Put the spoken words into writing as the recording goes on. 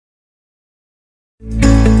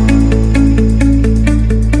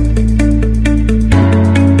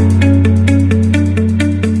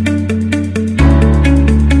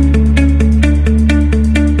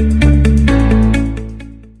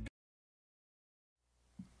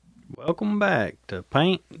Welcome back to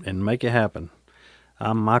Paint and Make It Happen.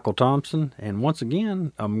 I'm Michael Thompson, and once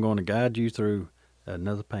again, I'm going to guide you through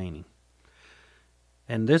another painting.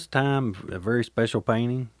 And this time, a very special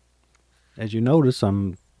painting. As you notice,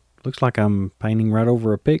 looks like I'm painting right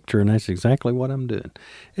over a picture, and that's exactly what I'm doing.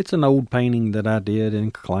 It's an old painting that I did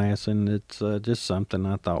in class, and it's just something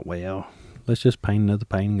I thought, well, let's just paint another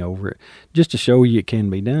painting over it, just to show you it can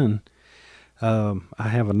be done. I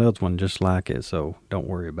have another one just like it, so don't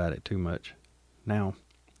worry about it too much. Now,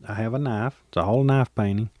 I have a knife. It's a whole knife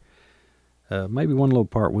painting. Maybe one little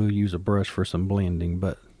part we'll use a brush for some blending,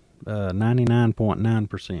 but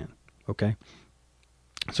 99.9%. Okay?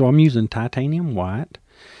 So I'm using titanium white,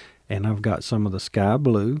 and I've got some of the sky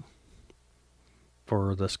blue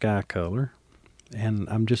for the sky color, and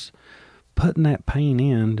I'm just putting that paint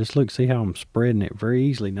in. Just look, see how I'm spreading it very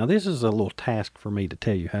easily. Now this is a little task for me to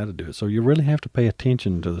tell you how to do it, so you really have to pay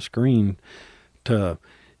attention to the screen to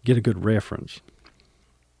get a good reference.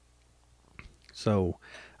 So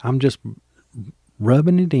I'm just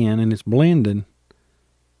rubbing it in, and it's blending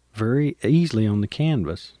very easily on the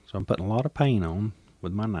canvas. So I'm putting a lot of paint on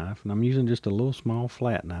with my knife, and I'm using just a little small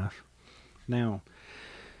flat knife. Now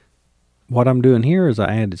what I'm doing here is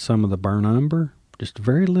I added some of the burnt umber, just a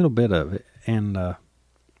very little bit of it, and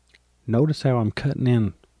notice how I'm cutting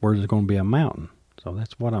in where there's going to be a mountain. So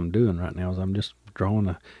that's what I'm doing right now, is I'm just drawing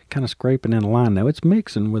a kind of scraping in a line. Now it's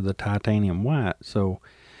mixing with the titanium white, so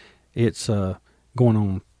it's going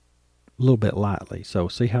on a little bit lightly. So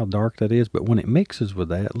see how dark that is, but when it mixes with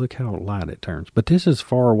that, look how light it turns. But this is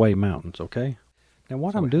far away mountains, okay? Now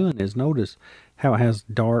what I'm doing is notice how it has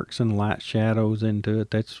darks and light shadows into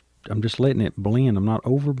it. I'm just letting it blend. I'm not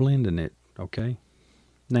over blending it, okay?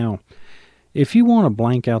 Now, if you want to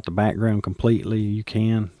blank out the background completely, you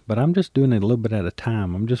can, but I'm just doing it a little bit at a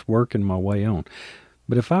time. I'm just working my way on.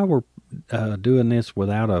 But if I were doing this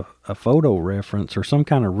without a photo reference or some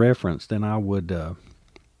kind of reference, then I would, I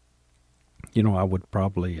would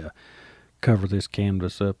probably cover this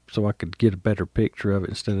canvas up so I could get a better picture of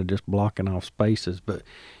it instead of just blocking off spaces. But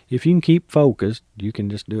if you can keep focused, you can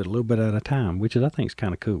just do it a little bit at a time, which I think is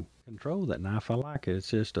kind of cool. Control that knife, I like it.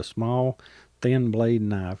 It's just a small thin blade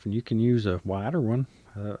knife, and you can use a wider one.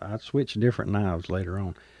 I switch different knives later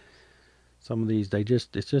on. Some of these,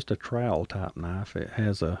 it's just a trowel type knife. It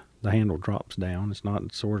has the handle drops down. It's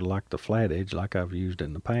not sort of like the flat edge like I've used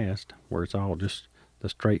in the past, where it's all just the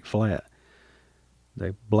straight flat.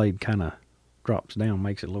 The blade kind of drops down,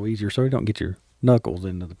 makes it a little easier so you don't get your knuckles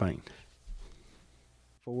into the paint.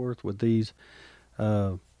 Forth with these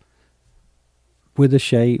with the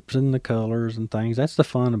shapes and the colors and things. That's the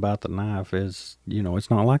fun about the knife, is it's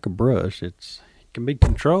not like a brush. It can be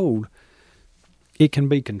controlled. It can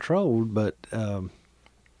be controlled, but kind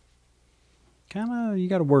of you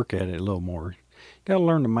got to work at it a little more. You got to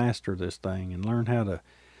learn to master this thing and learn how to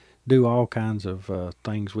do all kinds of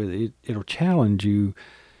things with it. It'll challenge you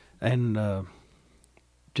and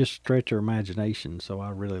just stretch your imagination. So I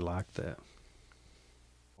really like that.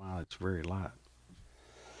 Wow, it's very light.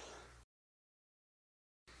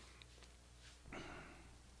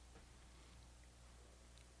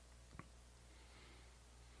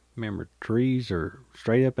 Remember, trees are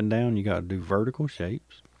straight up and down. You got to do vertical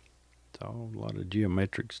shapes. It's all a lot of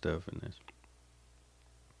geometric stuff in this.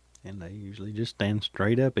 And they usually just stand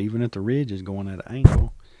straight up. Even if the ridge is going at an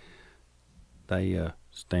angle, they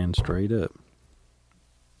stand straight up.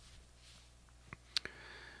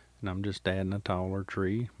 And I'm just adding a taller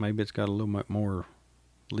tree. Maybe it's got a little bit more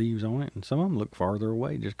leaves on it. And some of them look farther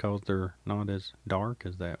away just because they're not as dark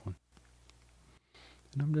as that one.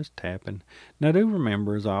 And I'm just tapping. Now do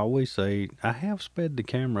remember, as I always say, I have sped the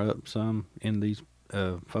camera up some in these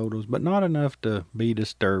photos, but not enough to be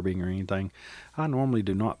disturbing or anything. I normally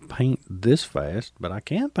do not paint this fast, but I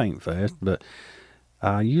can paint fast, but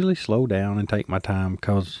I usually slow down and take my time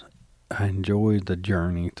because I enjoy the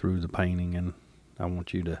journey through the painting, and I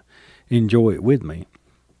want you to enjoy it with me.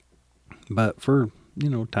 But for,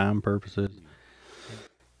 time purposes,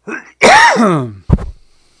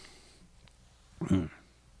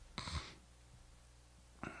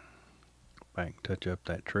 back, touch up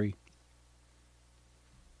that tree.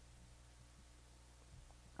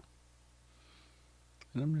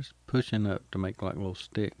 And I'm just pushing up to make like little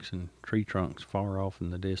sticks and tree trunks far off in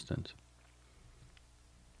the distance.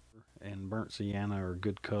 And burnt sienna are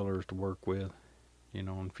good colors to work with.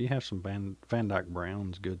 And if you have some Van Dyke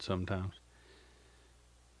brown's good sometimes.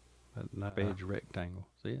 But not edge rectangle.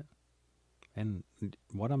 See it? And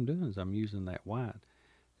what I'm doing is I'm using that white,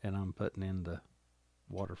 and I'm putting in the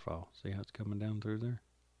waterfall. See how it's coming down through there?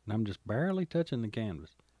 And I'm just barely touching the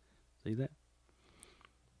canvas. See that?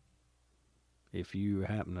 If you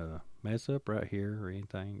happen to mess up right here or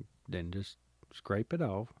anything, then just scrape it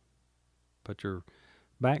off, put your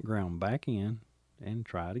background back in, and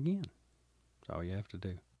try it again. That's all you have to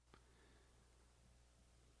do.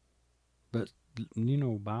 But,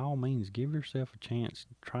 by all means, give yourself a chance.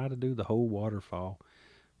 Try to do the whole waterfall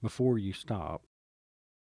before you stop.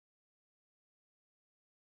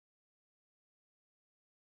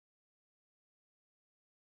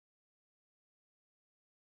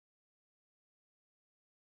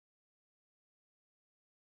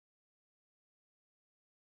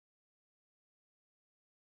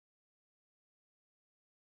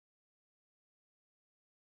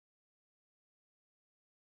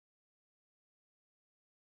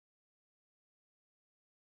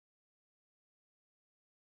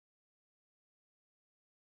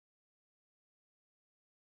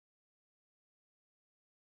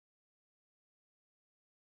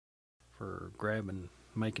 For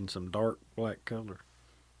making some dark black color.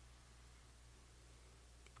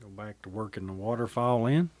 Go back to working the waterfall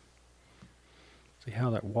in. See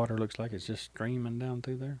how that water looks like it's just streaming down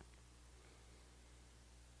through there?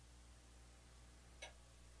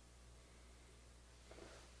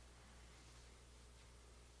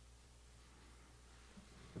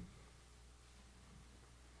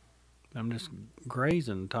 I'm just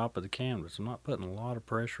grazing the top of the canvas. I'm not putting a lot of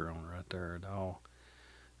pressure on it right there at all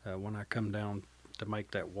when I come down to make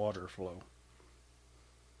that water flow.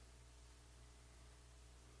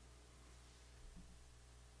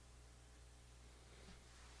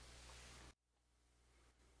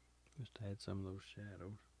 Just add some of those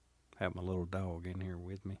shadows. Have my little dog in here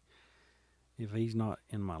with me. If he's not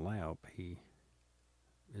in my lap, he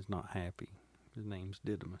is not happy. His name's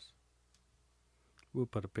Didymus. We'll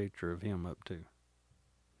put a picture of him up too.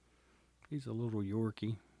 He's a little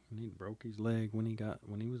Yorkie, and he broke his leg when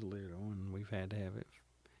he was little, and we've had to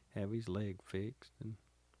have his leg fixed, and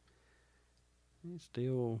it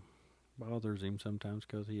still bothers him sometimes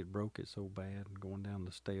because he had broke it so bad going down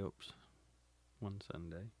the steps one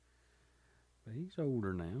Sunday. But he's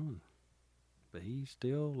older now, but he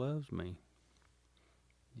still loves me.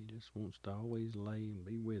 He just wants to always lay and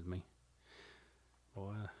be with me.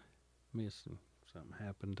 Boy, I miss him. Something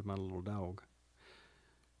happened to my little dog.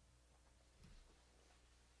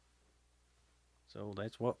 So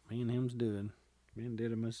that's what me and him's doing. Me and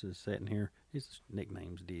Didymus is sitting here. His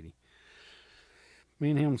nickname's Diddy.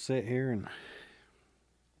 Me and him sit here and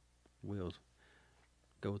we'll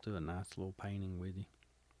go through a nice little painting with you.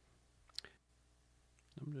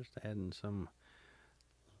 I'm just adding some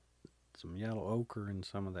yellow ochre and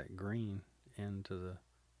some of that green into the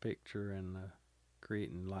picture, and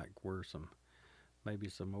creating like where maybe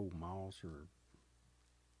some old moss or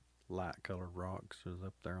light colored rocks is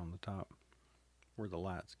up there on the top where the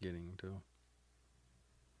light's getting to them.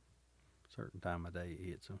 Certain time of day it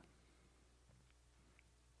hits them.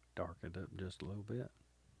 Darken it up just a little bit.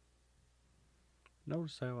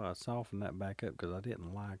 Notice how I softened that back up because I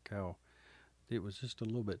didn't like how it was just a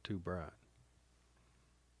little bit too bright.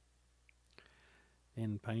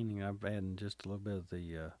 In painting, I've added just a little bit of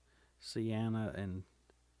the sienna and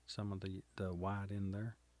some of the white in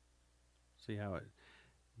there. See how it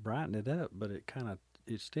brightened it up, but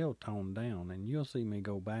it's still toned down, and you'll see me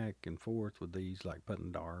go back and forth with these, like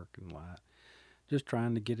putting dark and light, just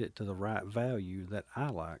trying to get it to the right value that I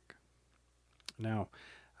like. Now,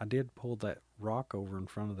 I did pull that rock over in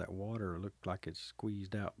front of that water. It looked like it's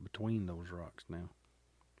squeezed out between those rocks now.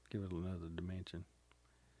 Give it another dimension.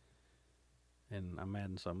 And I'm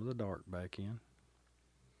adding some of the dark back in.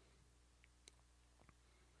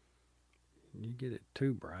 You get it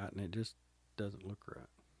too bright and it just doesn't look right.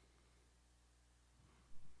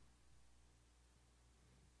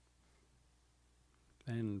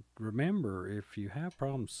 And remember, if you have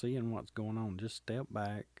problems seeing what's going on, just step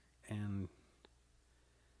back and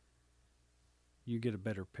you get a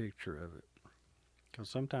better picture of it. Because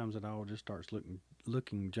sometimes it all just starts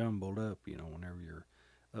looking jumbled up, whenever you're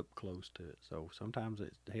up close to it. So sometimes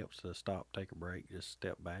it helps to stop, take a break, just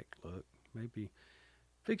step back, look, maybe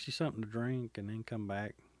fix you something to drink, and then come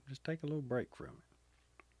back. Just take a little break from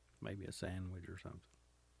it. Maybe a sandwich or something.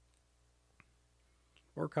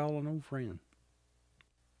 Or call an old friend.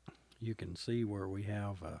 You can see where we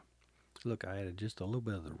have, look, I added just a little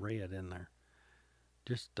bit of the red in there.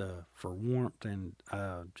 Just for warmth and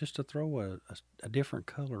just to throw a different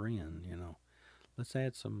color in, Let's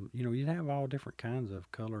add some, you'd have all different kinds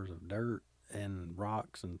of colors of dirt and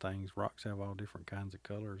rocks and things. Rocks have all different kinds of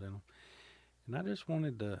colors in them. And I just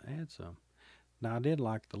wanted to add some. Now, I did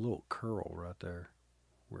like the little curl right there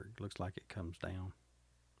where it looks like it comes down.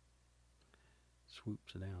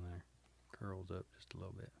 Swoops down there. Curls up just a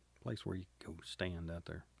little bit. place where you go stand out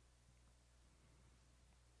there.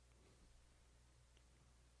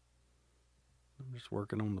 I'm just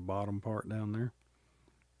working on the bottom part down there.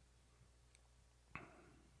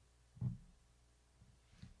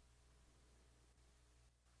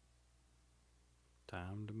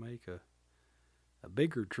 Time to make a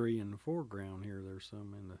bigger tree in the foreground here. There's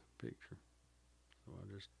some in the picture. So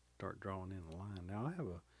I'll just start drawing in the line. Now I have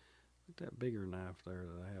look at that bigger knife there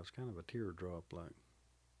that I have. It's kind of a teardrop like.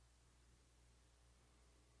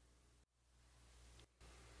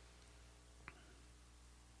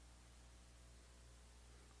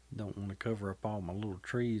 Don't want to cover up all my little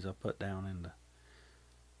trees I put down in the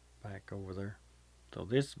back over there. So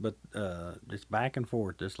this, but it's back and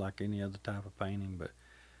forth just like any other type of painting, but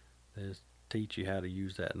this teach you how to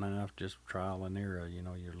use that knife, just trial and error. You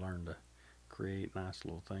know, you learn to create nice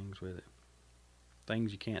little things with it.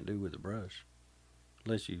 Things you can't do with a brush.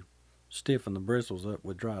 Unless you stiffen the bristles up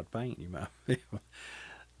with dried paint, you might be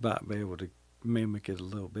able to mimic it a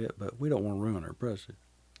little bit, but we don't want to ruin our brushes.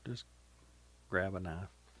 Just grab a knife.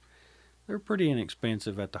 They're pretty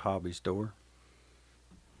inexpensive at the hobby store.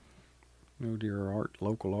 Go to your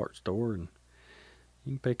local art store and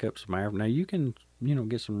you can pick up some average. Now you can,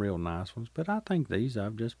 get some real nice ones, but I think these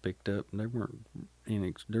I've just picked up. They weren't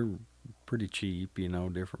they're pretty cheap,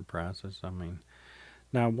 different prices. I mean,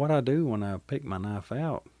 now what I do when I pick my knife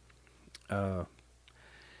out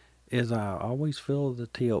is I always feel the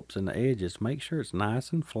tips and the edges. Make sure it's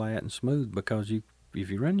nice and flat and smooth, because if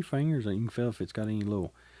you run your fingers, you can feel if it's got any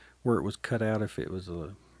little where it was cut out.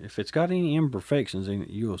 If it's got any imperfections in it,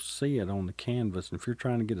 you'll see it on the canvas. And if you're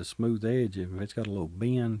trying to get a smooth edge, if it's got a little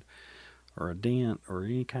bend or a dent or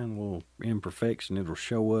any kind of little imperfection, it'll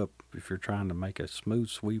show up. If you're trying to make a smooth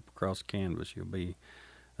sweep across the canvas, you'll be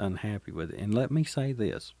unhappy with it. And let me say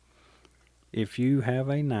this: if you have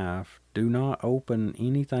a knife, do not open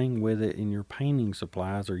anything with it in your painting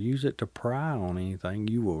supplies or use it to pry on anything.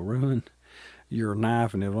 You will ruin your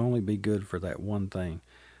knife, and it'll only be good for that one thing,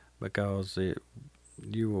 because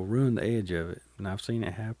you will ruin the edge of it. And I've seen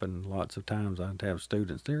it happen lots of times. I'd have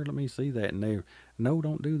students there, let me see that, and no,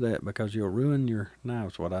 don't do that, because you'll ruin your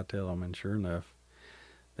knives, what I tell them. And sure enough,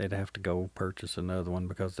 they'd have to go purchase another one,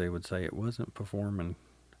 because they would say it wasn't performing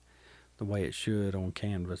the way it should on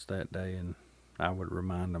canvas that day. And I would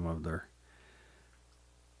remind them of their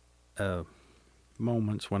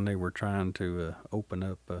moments when they were trying to open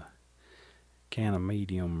up a can of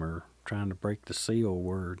medium, or trying to break the seal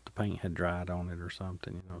where the paint had dried on it or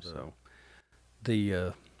something, So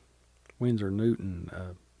the Winsor Newton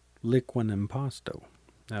Liquin Impasto.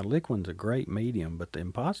 Now Liquin's a great medium, but the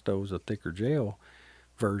Impasto is a thicker gel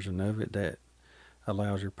version of it that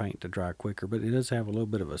allows your paint to dry quicker, but it does have a little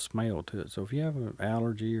bit of a smell to it. So if you have an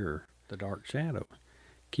allergy or the dark shadows,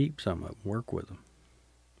 keep some of them, work with them.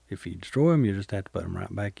 If you destroy them, you just have to put them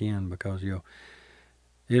right back in, because it'll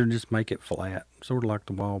just make it flat, sort of like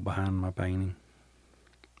the wall behind my painting.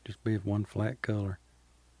 Just be one flat color.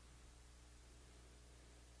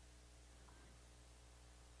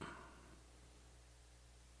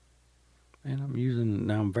 And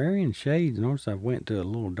I'm varying shades. Notice I went to a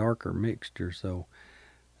little darker mixture, so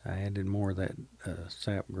I added more of that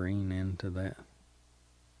sap green into that.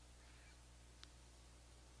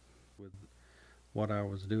 With what I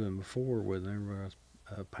was doing before, whenever I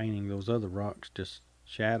was painting those other rocks, just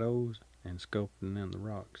shadows and sculpting in the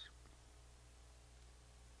rocks.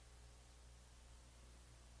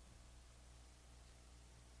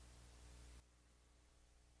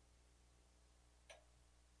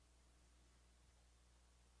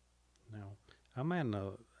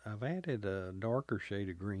 Now I've added a darker shade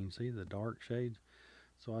of green. See the dark shades?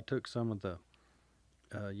 So I took some of the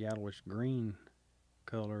yellowish green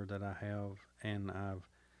color that I have, and I've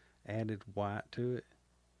added white to it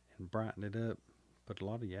and brightened it up. Put a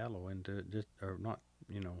lot of yellow into it,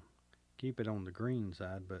 keep it on the green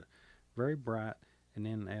side, but very bright. And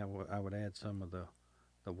then I would add some of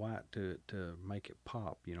the white to it to make it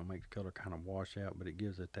pop, make the color kind of wash out, but it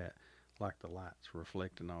gives it that, like the light's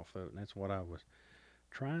reflecting off of it. And that's what I was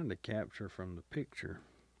trying to capture from the picture.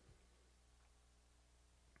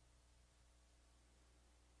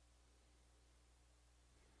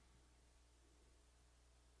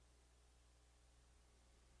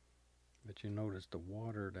 But you notice the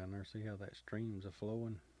water down there, see how that streams are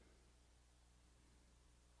flowing?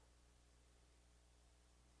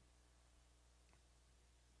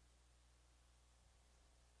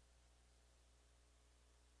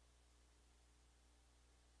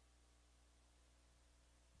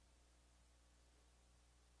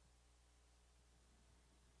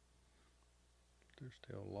 There's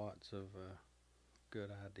still lots of good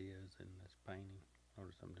ideas in this painting.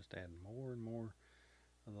 Notice I'm just adding more and more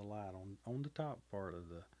of the light on the top part of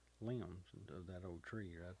the limbs of that old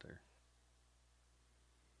tree right there.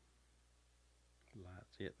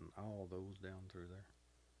 Light's hitting all those down through there.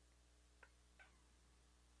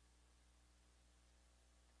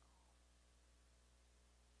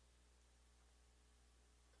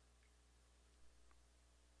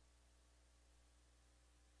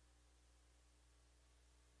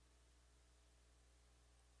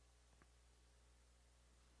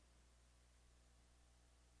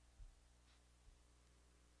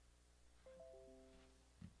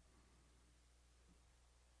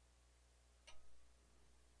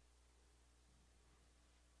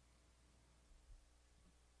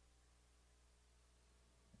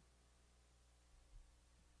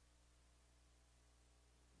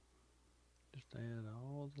 Just add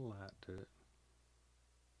all the light to it.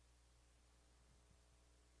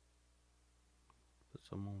 Put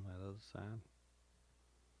some on that other side.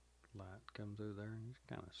 Light come through there and just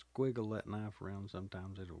kind of squiggle that knife around.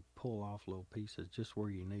 Sometimes it'll pull off little pieces just where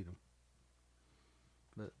you need them.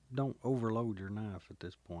 But don't overload your knife at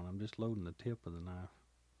this point. I'm just loading the tip of the knife.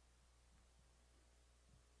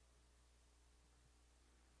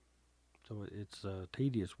 So it's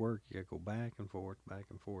tedious work. You gotta go back and forth,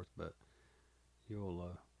 but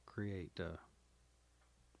you'll create,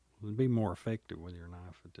 be more effective with your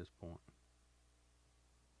knife at this point.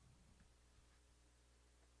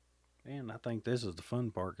 And I think this is the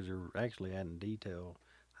fun part because you're actually adding detail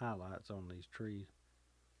highlights on these trees.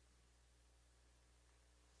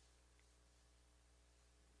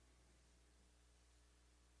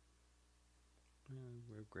 And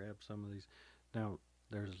we'll grab some of these. Now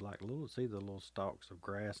there's like see the little stalks of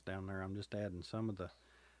grass down there. I'm just adding some of the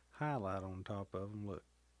highlight on top of them. Look,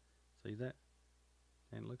 see that?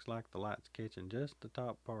 And it looks like the light's catching just the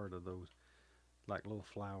top part of those like little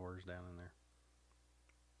flowers down in there.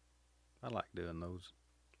 I like doing those.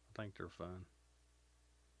 I think they're fun.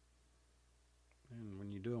 And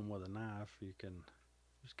when you do them with a knife, you can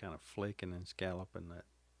just kind of flicking and scalloping that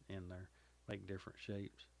in there, make different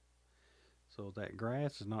shapes. So that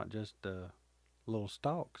grass is not just little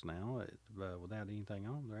stalks now, without anything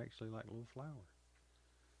on them. They're actually like little flowers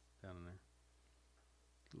down in there.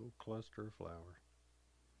 A little cluster of flowers.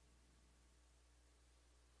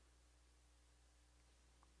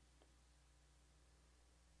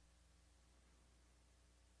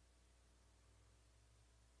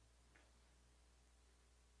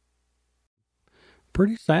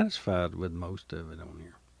 Pretty satisfied with most of it on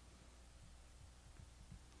here.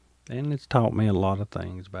 And it's taught me a lot of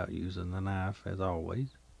things about using the knife, as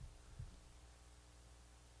always.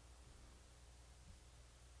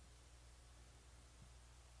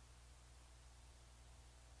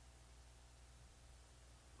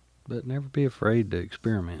 But never be afraid to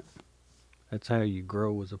experiment. That's how you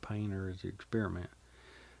grow as a painter, is you experiment.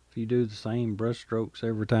 If you do the same brush strokes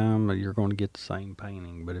every time, you're going to get the same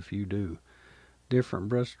painting. But if you do different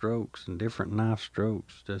brush strokes and different knife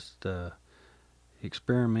strokes, just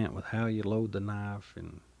experiment with how you load the knife,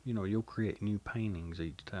 and you'll create new paintings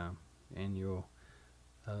each time, and you'll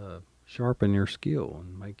sharpen your skill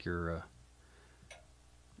and make your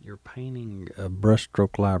painting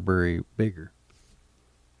brushstroke library bigger.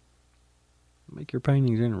 Make your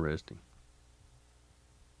paintings interesting.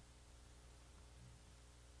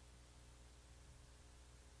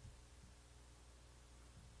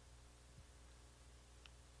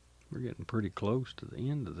 We're getting pretty close to the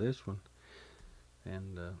end of this one,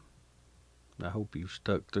 and I hope you've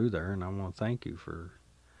stuck through there, and I want to thank you for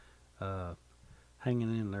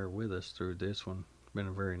hanging in there with us through this one. It's been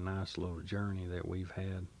a very nice little journey that we've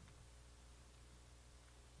had.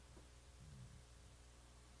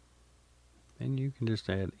 And you can just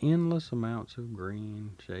add endless amounts of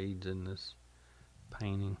green shades in this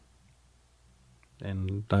painting,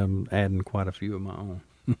 and I'm adding quite a few of my own.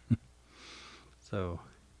 So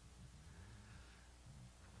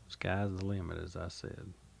sky's the limit, as I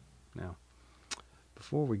said. Now,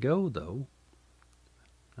 before we go though,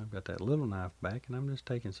 I've got that little knife back, and I'm just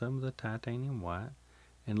taking some of the titanium white,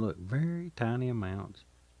 and look, very tiny amounts.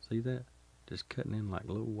 See that? Just cutting in like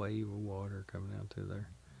a little wave of water coming down through there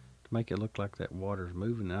to make it look like that water's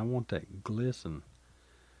moving. And I want that glisten.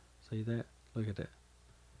 See that? Look at that.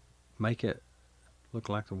 Make it look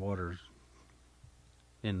like the water's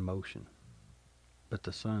in motion, but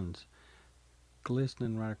the sun's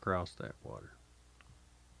glistening right across that water.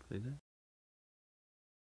 See that?